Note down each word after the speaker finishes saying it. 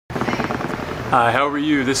How are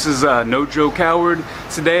you? This is No Joke Howard.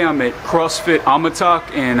 Today I'm at Crossfit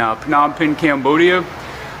AMATAK in Phnom Penh, Cambodia.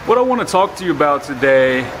 What I want to talk to you about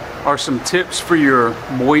today are some tips for your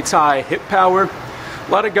Muay Thai hip power. A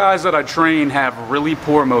lot of guys that I train have really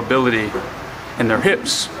poor mobility in their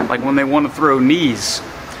hips, like when they want to throw knees.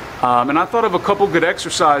 And I thought of a couple good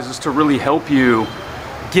exercises to really help you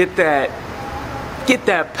get that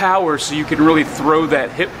power so you can really throw that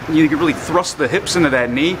hip, you can really thrust the hips into that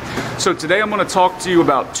knee. So today I'm going to talk to you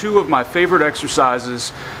about two of my favorite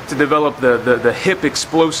exercises to develop the hip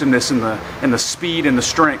explosiveness and the speed and the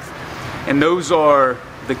strength. And those are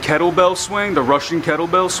the kettlebell swing, the Russian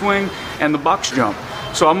kettlebell swing, and the box jump.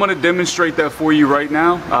 So I'm going to demonstrate that for you right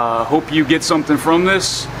now. Hope you get something from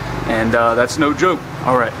this, and that's no joke.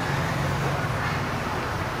 All right.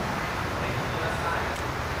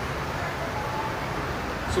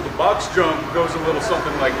 So the box jump goes a little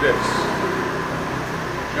something like this.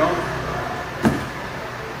 Jump.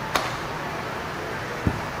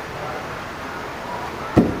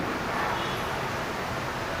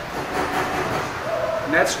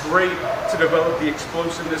 And that's great to develop the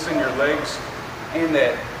explosiveness in your legs and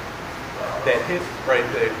that hip right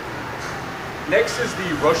there. Next is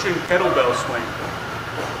the Russian kettlebell swing.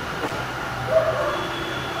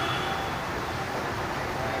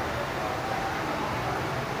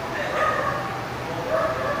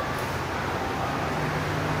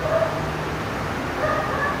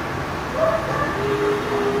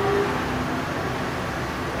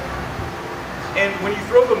 And when you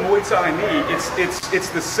throw the Muay Thai knee, it's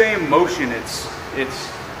the same motion. It's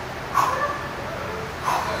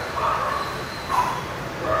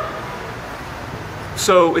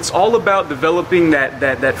so it's all about developing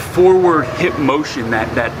that forward hip motion,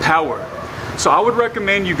 that power. So I would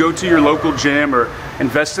recommend you go to your local gym or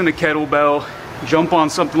invest in a kettlebell, jump on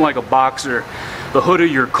something like a box or the hood of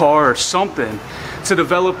your car or something to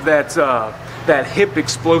develop that hip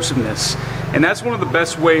explosiveness. And that's one of the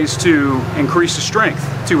best ways to increase the strength,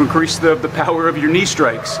 to increase the power of your knee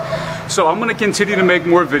strikes. So I'm going to continue to make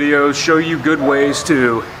more videos, show you good ways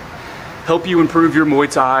to help you improve your Muay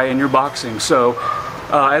Thai and your boxing. So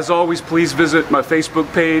as always, please visit my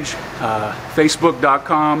Facebook page,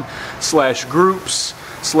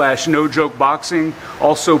 facebook.com/groups/NoJokeBoxing.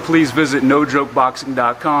 Also, please visit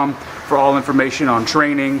nojokeboxing.com for all information on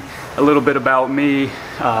training, a little bit about me,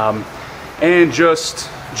 and just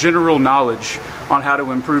general knowledge on how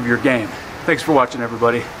to improve your game. Thanks for watching,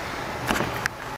 everybody.